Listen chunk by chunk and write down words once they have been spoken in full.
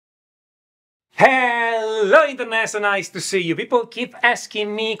Hello Internet, so nice to see you. People keep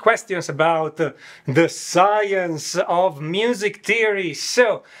asking me questions about the science of music theory.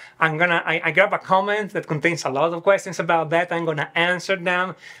 So I grab a comment that contains a lot of questions about that. I'm gonna answer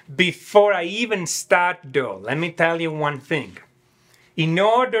them. Before I even start though, let me tell you one thing. In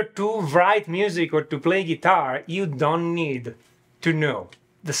order to write music or to play guitar, you don't need to know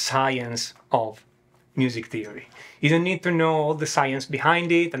the science of music theory. You don't need to know all the science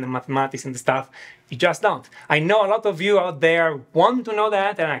behind it and the mathematics and the stuff. You just don't. I know a lot of you out there want to know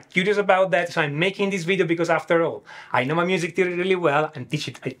that and are curious about that, so I'm making this video because after all, I know my music theory really well and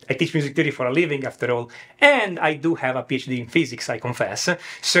I teach music theory for a living after all, and I do have a PhD in physics, I confess,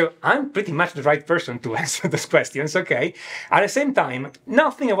 so I'm pretty much the right person to answer those questions, okay? At the same time,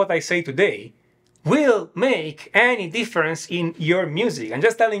 nothing of what I say today will make any difference in your music. I'm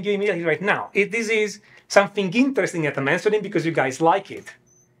just telling you immediately right now, if this is something interesting that I'm answering because you guys like it,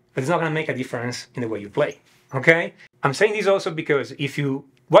 but it's not going to make a difference in the way you play, okay? I'm saying this also because if you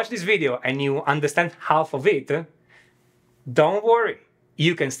watch this video and you understand half of it, don't worry.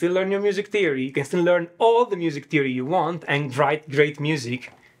 You can still learn your music theory, you can still learn all the music theory you want and write great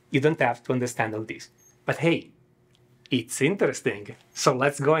music. You don't have to understand all this. But hey, it's interesting, so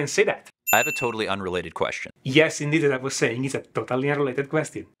let's go and see that. I have a totally unrelated question. Yes, indeed, as I was saying, it's a totally unrelated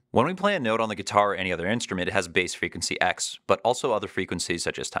question. When we play a note on the guitar or any other instrument, it has bass frequency X, but also other frequencies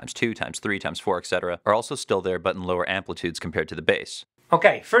such as times 2, times 3, times 4, etc. are also still there but in lower amplitudes compared to the bass.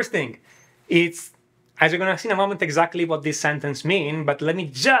 Okay, first thing, it's, as you're gonna see in a moment, exactly what this sentence means, but let me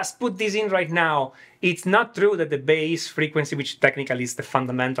just put this in right now. It's not true that the bass frequency, which technically is the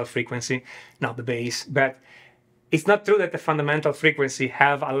fundamental frequency, not the bass, but it's not true that the fundamental frequency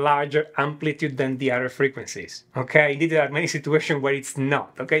have a larger amplitude than the other frequencies, okay? Indeed, there are many situations where it's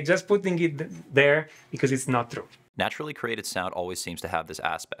not, okay? Just putting it there because it's not true. Naturally created sound always seems to have this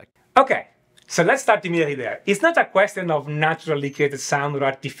aspect. Okay, so let's start immediately there. It's not a question of naturally created sound or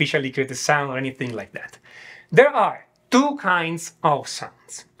artificially created sound or anything like that. There are two kinds of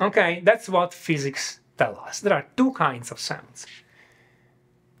sounds, okay? That's what physics tells us. There are two kinds of sounds.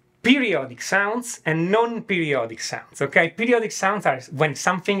 Periodic sounds and non-periodic sounds, okay? Periodic sounds are when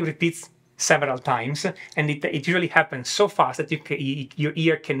something repeats several times, and it usually happens so fast that your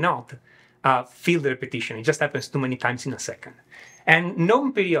ear cannot feel the repetition. It just happens too many times in a second. And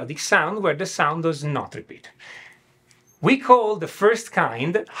non-periodic sound, where the sound does not repeat. We call the first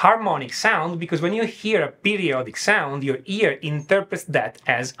kind harmonic sound because when you hear a periodic sound, your ear interprets that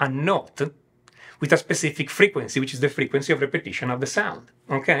as a note with a specific frequency, which is the frequency of repetition of the sound,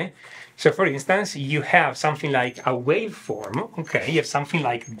 okay? So for instance, you have something like a waveform, okay? You have something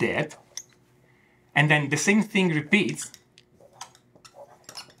like that, and then the same thing repeats.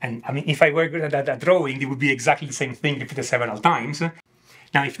 And I mean, if I were good at drawing, it would be exactly the same thing repeated several times.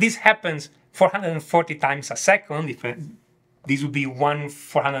 Now, if this happens 440 times a second, this would be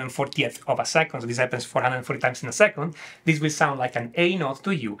 1/440th of a second, so this happens 440 times in a second, this will sound like an A note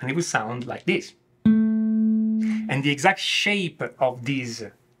to you, and it will sound like this. And the exact shape of this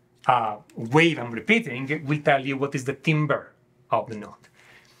wave I'm repeating will tell you what is the timbre of the note.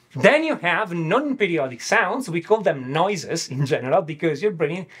 Then you have non-periodic sounds. We call them noises in general because your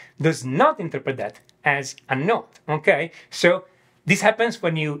brain does not interpret that as a note, okay? So this happens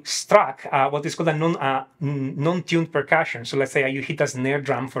when you struck what is called a non-tuned percussion. So let's say you hit a snare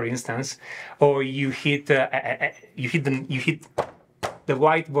drum, for instance, or you hit the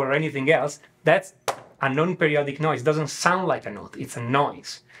whiteboard or anything else. That's a non-periodic noise. It doesn't sound like a note, it's a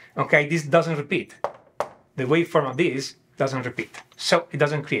noise. Okay, this doesn't repeat. The waveform of this doesn't repeat, so it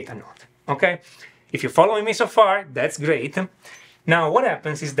doesn't create a note. Okay, if you're following me so far, that's great. Now, what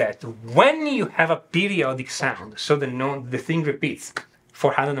happens is that when you have a periodic sound, so the thing repeats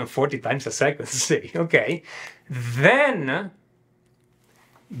 440 times a second, say, okay, then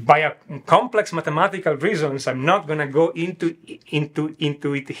by a complex mathematical reasons, I'm not gonna go into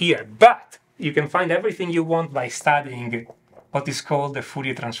it here, but you can find everything you want by studying what is called the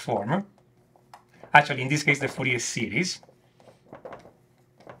Fourier transform. Actually, in this case, the Fourier series.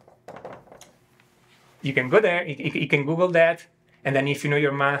 You can go there, you can Google that, and then if you know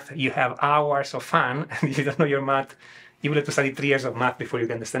your math, you have hours of fun. And if you don't know your math, you will have to study 3 years of math before you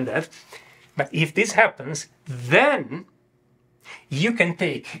can understand that. But if this happens, then you can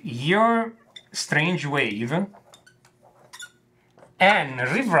take your strange wave and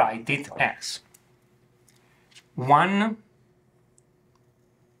rewrite it as one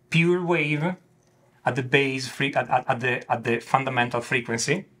pure wave at the base at the fundamental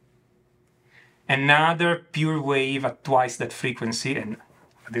frequency, another pure wave at twice that frequency, and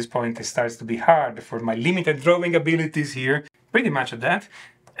at this point it starts to be hard for my limited drawing abilities here, pretty much at that,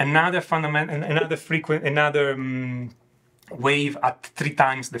 another wave at 3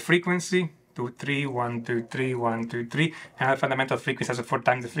 times the frequency. 2, 3, 1, 2, 3, 1, 2, 3. Another fundamental frequency has a 4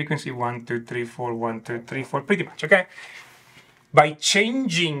 times the frequency. 1, 2, 3, 4, 1, 2, 3, 4. Pretty much, okay? By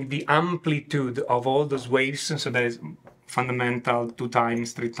changing the amplitude of all those waves, so that is fundamental 2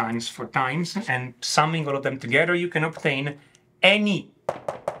 times, 3 times, 4 times, and summing all of them together, you can obtain any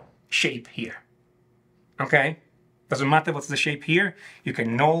shape here. Okay? Doesn't matter what's the shape here, you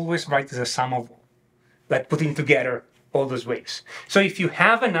can always write as a sum of, like, putting together all those waves. So if you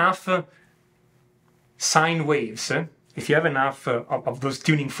have enough sine waves, if you have enough of those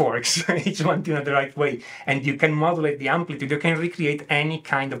tuning forks, each one tuned the right way, and you can modulate the amplitude, you can recreate any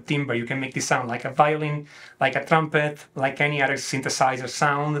kind of timbre. You can make this sound like a violin, like a trumpet, like any other synthesizer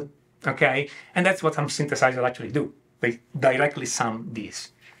sound, okay? And that's what some synthesizers actually do. They directly sum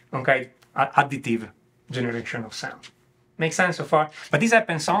these, okay? Additive generation of sound. Make sense so far? But this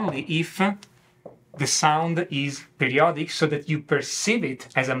happens only if the sound is periodic, so that you perceive it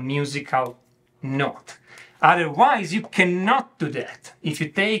as a musical note. Otherwise, you cannot do that. If you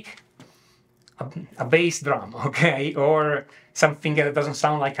take a bass drum, okay, or something that doesn't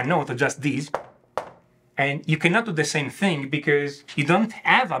sound like a note, or just this, and you cannot do the same thing because you don't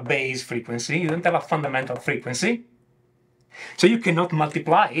have a bass frequency, you don't have a fundamental frequency, so you cannot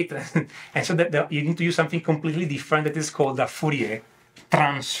multiply it, and so that you need to use something completely different that is called a Fourier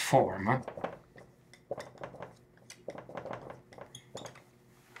transform.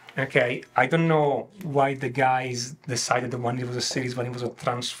 Okay, I don't know why the guys decided that one it was a series, one it was a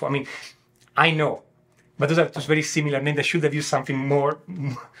transform. I mean, I know, but those are two very similar names. They should have used something more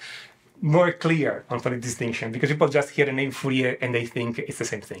clear for the distinction, because people just hear the name Fourier and they think it's the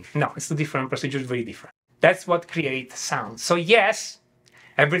same thing. No, it's two different procedures, very different. That's what creates sound. So yes,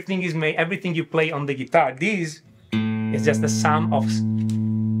 everything you play on the guitar, this is just the sum of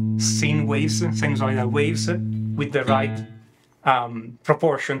sine waves, sinusoidal waves, with the right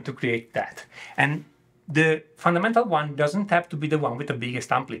proportion to create that. And the fundamental one doesn't have to be the one with the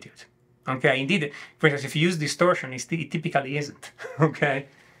biggest amplitude. Okay, indeed, for instance, if you use distortion, it typically isn't. Okay,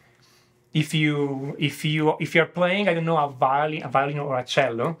 if you're playing, I don't know, a violin or a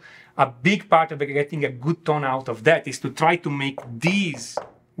cello, a big part of getting a good tone out of that is to try to make these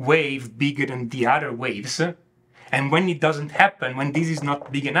waves bigger than the other waves. And when it doesn't happen, when this is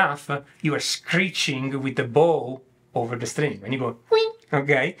not big enough, you are screeching with the bow over the string. When you go, wing,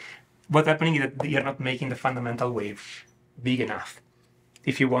 okay, what's happening is that you're not making the fundamental wave big enough.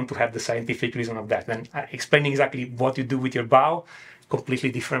 If you want to have the scientific reason of that, then explaining exactly what you do with your bow,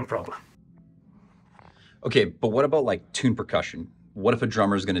 completely different problem. Okay, but what about like tune percussion? What if a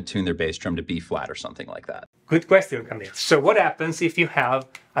drummer is going to tune their bass drum to B flat or something like that? Good question, Camille. So what happens if you have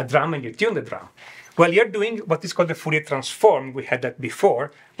a drum and you tune the drum? Well, you're doing what is called the Fourier transform. We had that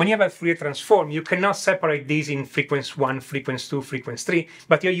before. When you have a Fourier transform, you cannot separate these in frequency 1, frequency 2, frequency 3,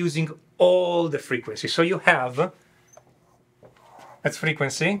 but you're using all the frequencies. So you have, that's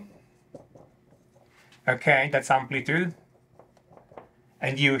frequency, okay, that's amplitude,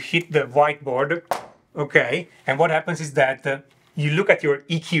 and you hit the whiteboard, okay, and what happens is that you look at your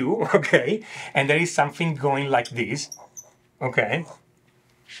EQ, okay, and there is something going like this, okay,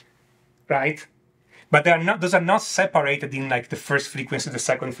 right? But those are not separated in like the first frequency, the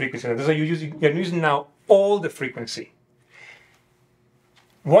second frequency. Those are you're using now all the frequency.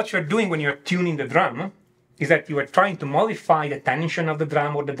 What you're doing when you're tuning the drum is that you are trying to modify the tension of the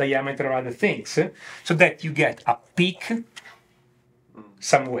drum or the diameter or other things so that you get a peak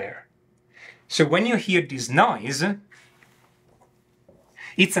somewhere. So when you hear this noise,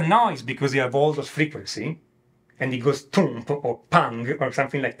 it's a noise because you have all those frequency, and it goes thump or pang or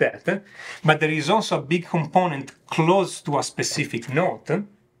something like that. But there is also a big component close to a specific note.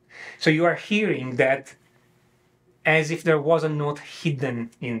 So you are hearing that as if there was a note hidden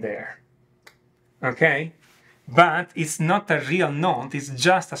in there. Okay? But it's not a real note, it's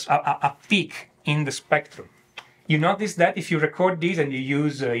just a peak in the spectrum. You notice that if you record this and you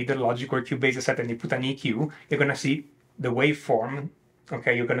use either Logic or Cubase set and you put an EQ, you're going to see the waveform.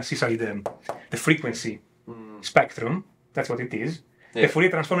 Okay, you're going to see, sorry, the frequency spectrum. That's what it is. Yeah. The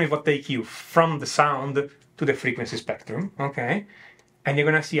Fourier transform is what takes you from the sound to the frequency spectrum. Okay, and you're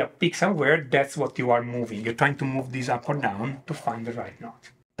going to see a peak somewhere. That's what you are moving. You're trying to move this up or down to find the right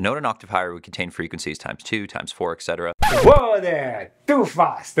note. A note an octave higher would contain frequencies times 2, times 4, etc. Whoa there! Too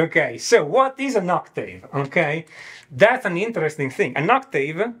fast! Okay, so what is an octave? Okay, that's an interesting thing. An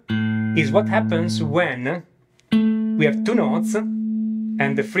octave is what happens when we have two notes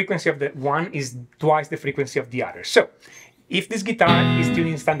and the frequency of the one is twice the frequency of the other. So, if this guitar is tuned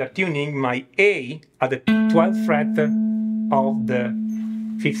in standard tuning, my A at the 12th fret of the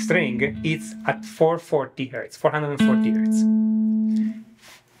fifth string, it's at 440 Hertz, 440 Hertz.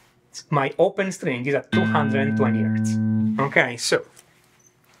 My open string is at 220 Hertz. Okay, so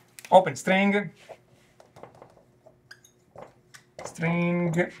open string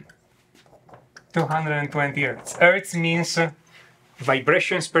 220 Hertz. Hertz means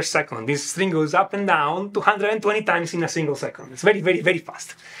vibrations per second. This string goes up and down 220 times in a single second. It's very, very, very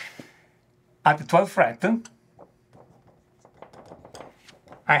fast. At the 12th fret,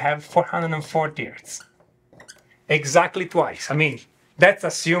 I have 440 Hertz. Exactly twice. I mean, that's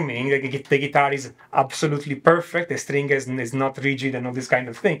assuming that the guitar is absolutely perfect, the string is not rigid and all this kind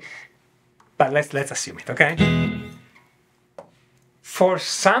of thing. But let's assume it, okay? For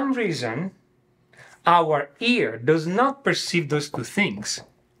some reason, our ear does not perceive those two things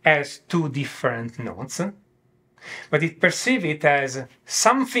as two different notes, but it perceives it as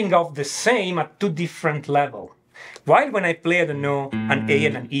something of the same at two different levels. While when I play, I don't know, an A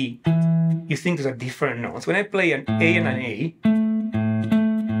and an E, you think those are different notes. When I play an A and an A,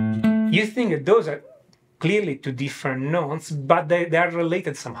 you think that those are clearly two different notes, but they are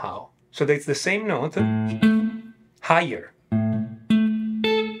related somehow. So that it's the same note, higher.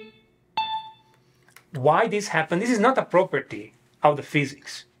 Why this happens? This is not a property of the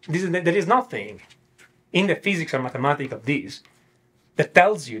physics. There is nothing in the physics or mathematics of this that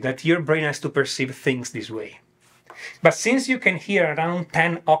tells you that your brain has to perceive things this way. But since you can hear around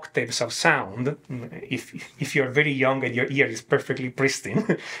 10 octaves of sound, if you're very young and your ear is perfectly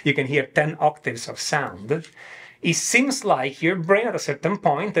pristine, you can hear 10 octaves of sound, it seems like your brain at a certain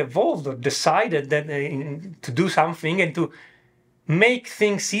point evolved or decided that to do something and to make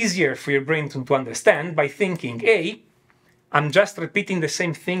things easier for your brain to understand by thinking, hey, I'm just repeating the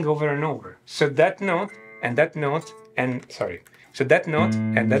same thing over and over. So that note, and that note, and sorry. So that note,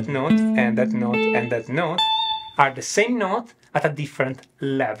 and that note, and that note, and that note are the same note at a different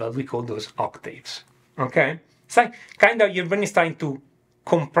level. We call those octaves. Okay? It's like kind of your brain is trying to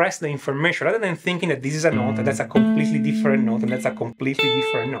compress the information rather than thinking that this is a note, and that's a completely different note, and that's a completely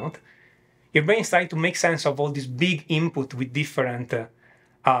different note. Your brain is trying to make sense of all this big input with different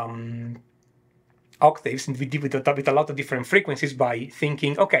octaves and with a lot of different frequencies by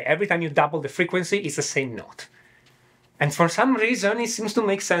thinking, okay, every time you double the frequency, it's the same note. And for some reason, it seems to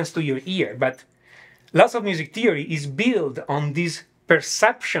make sense to your ear, but lots of music theory is built on this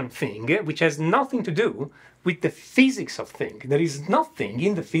perception thing, which has nothing to do with the physics of things. There is nothing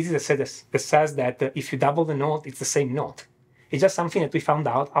in the physics that says that if you double the note, it's the same note. It's just something that we found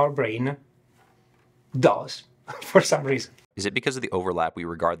out our brain does for some reason. Is it because of the overlap we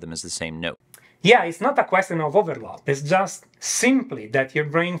regard them as the same note? Yeah, it's not a question of overlap. It's just simply that your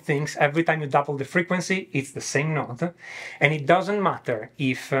brain thinks every time you double the frequency, it's the same note. And it doesn't matter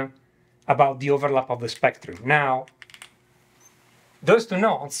if about the overlap of the spectrum. Now, those two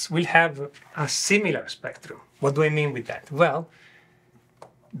notes will have a similar spectrum. What do I mean with that? Well,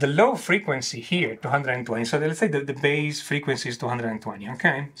 the low frequency here, 220, so let's say the base frequency is 220,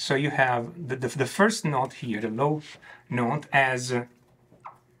 okay? So you have the first note here, the low note, as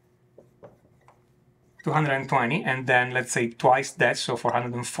 220, and then let's say twice that, so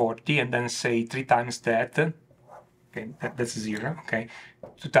 440, and then say 3 times that, okay, that's 0, okay?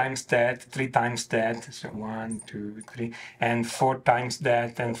 2 times that, 3 times that, so 1, 2, 3, and 4 times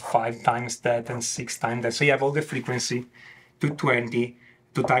that, and 5 times that, and 6 times that. So you have all the frequency, 220,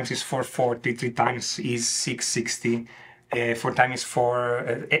 2 times is 440, 3 times is 660, 4 times is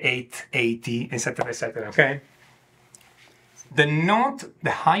 880, etc., okay? The note,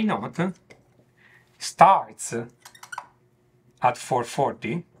 the high note, starts at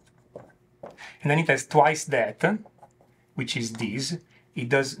 440, and then it has twice that, which is this. It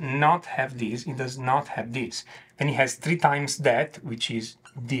does not have this, it does not have this. Then it has 3 times that, which is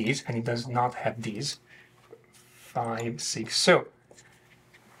this, and it does not have this. 5, 6. So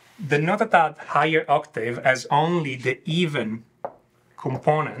the note at that higher octave has only the even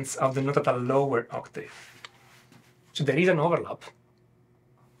components of the note at a lower octave. So there is an overlap.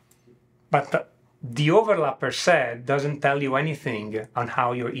 But the overlap per se doesn't tell you anything on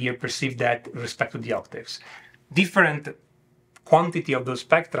how your ear perceives that with respect to the octaves. Different quantity of those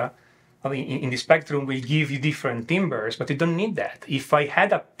spectra in the spectrum will give you different timbres, but you don't need that. If I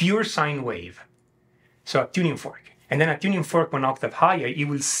had a pure sine wave, so a tuning fork, and then a tuning fork 1 octave higher, you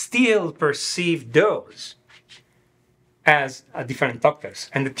will still perceive those as different octaves.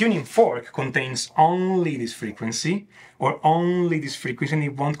 And the tuning fork contains only this frequency, or only this frequency, and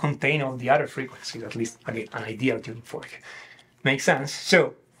it won't contain all the other frequencies, at least, again, an ideal tuning fork. Makes sense?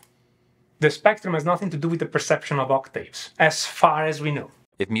 So the spectrum has nothing to do with the perception of octaves, as far as we know.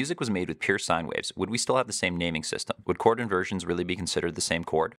 If music was made with pure sine waves, would we still have the same naming system? Would chord inversions really be considered the same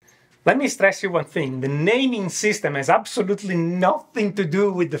chord? Let me stress you one thing. The naming system has absolutely nothing to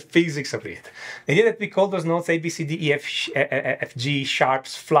do with the physics of it. The idea that we call those notes A, B, C, D, E, F, G,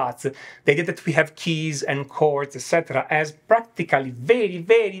 sharps, flats, the idea that we have keys and chords, etc., has practically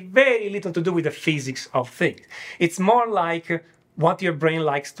very little to do with the physics of things. It's more like what your brain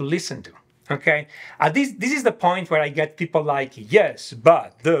likes to listen to. Okay, this is the point where I get people like, yes,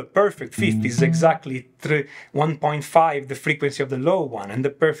 but the perfect fifth is exactly 1.5 the frequency of the low one, and the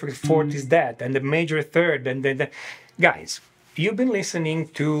perfect fourth is that, and the major third, and then guys, you've been listening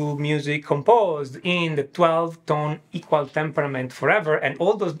to music composed in the 12-tone equal temperament forever, and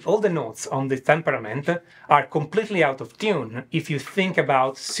all the notes on the temperament are completely out of tune if you think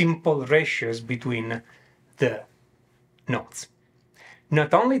about simple ratios between the notes.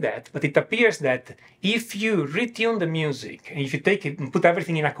 Not only that, but it appears that if you retune the music, if you take it and put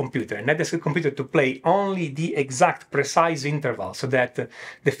everything in a computer and let the computer to play only the exact precise interval, so that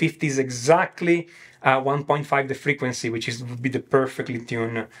the fifth is exactly 1.5 the frequency, which would be the perfectly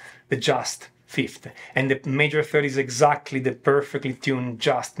tuned, the just fifth, and the major third is exactly the perfectly tuned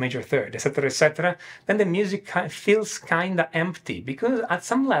just major third, etc., then the music feels kind of empty, because at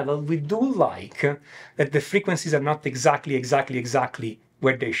some level we do like that the frequencies are not exactly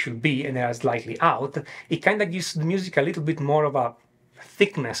where they should be, and they are slightly out. It kind of gives the music a little bit more of a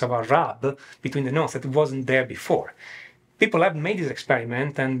thickness, of a rub between the notes that wasn't there before. People have made this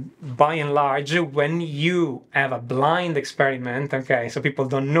experiment, and by and large, when you have a blind experiment, okay, so people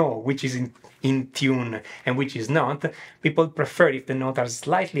don't know which is in tune and which is not, people prefer if the notes are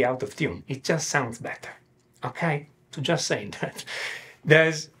slightly out of tune. It just sounds better, okay? So just saying that.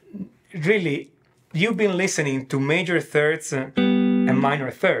 There's really, you've been listening to major thirds and minor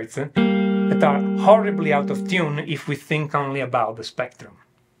thirds that are horribly out of tune if we think only about the spectrum,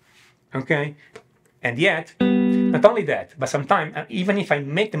 okay? And yet, not only that, but sometimes, even if I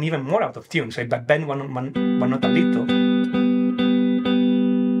make them even more out of tune, so if I bend one note a little,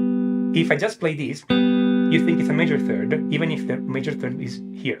 if I just play this, you think it's a major third, even if the major third is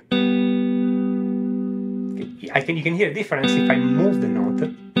here. Okay, you can hear a difference if I move the note,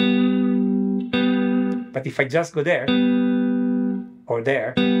 but if I just go there, or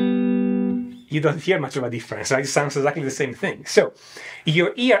there, you don't hear much of a difference, right? It sounds exactly the same thing. So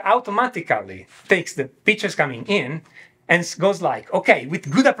your ear automatically takes the pitches coming in and goes like, okay, with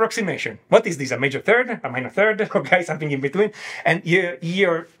good approximation, what is this, a major third, a minor third, okay, something in between, and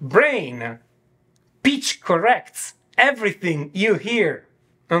your brain pitch corrects everything you hear.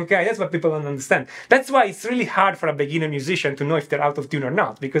 Okay, that's what people don't understand. That's why it's really hard for a beginner musician to know if they're out of tune or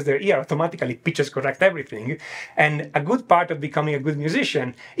not, because their ear automatically pitches correct everything. And a good part of becoming a good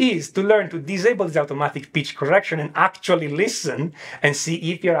musician is to learn to disable this automatic pitch correction and actually listen and see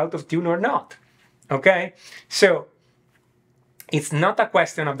if you're out of tune or not. Okay? So it's not a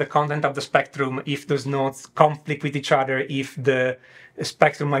question of the content of the spectrum, if those notes conflict with each other, if the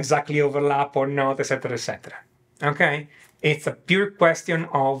spectrum exactly overlap or not, etc., etc. Okay? It's a pure question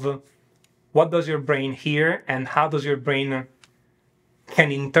of what does your brain hear and how does your brain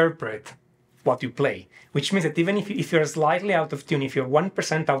can interpret what you play. Which means that even if you're slightly out of tune, if you're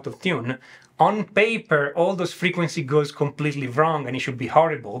 1% out of tune, on paper, all those frequency goes completely wrong and it should be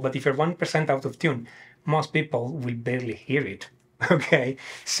horrible. But if you're 1% out of tune, most people will barely hear it. Okay?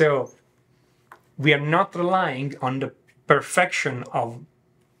 So we are not relying on the perfection of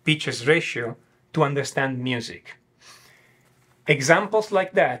pitches ratio to understand music. Examples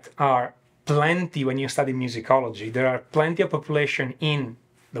like that are plenty when you study musicology. There are plenty of population in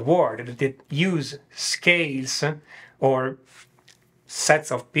the world that use scales or sets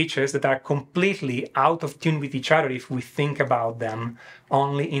of pitches that are completely out of tune with each other if we think about them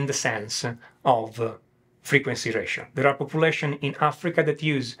only in the sense of frequency ratio. There are population in Africa that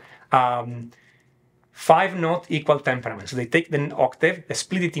use 5-note equal temperaments. So they take the octave, they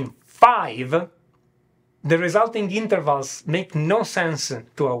split it in 5. The resulting intervals make no sense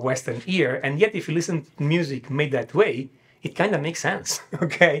to a Western ear, and yet if you listen to music made that way, it kind of makes sense,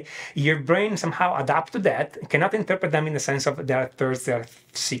 okay? Your brain somehow adapts to that, cannot interpret them in the sense of there are thirds, there are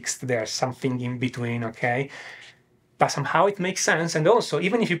sixths, there's something in between, okay? But somehow it makes sense, and also,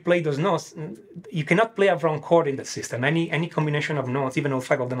 even if you play those notes, you cannot play a wrong chord in that system. Any combination of notes, even all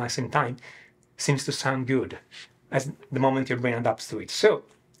 5 of them at the same time, seems to sound good as the moment your brain adapts to it. So,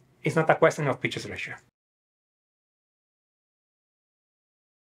 it's not a question of pitches ratio.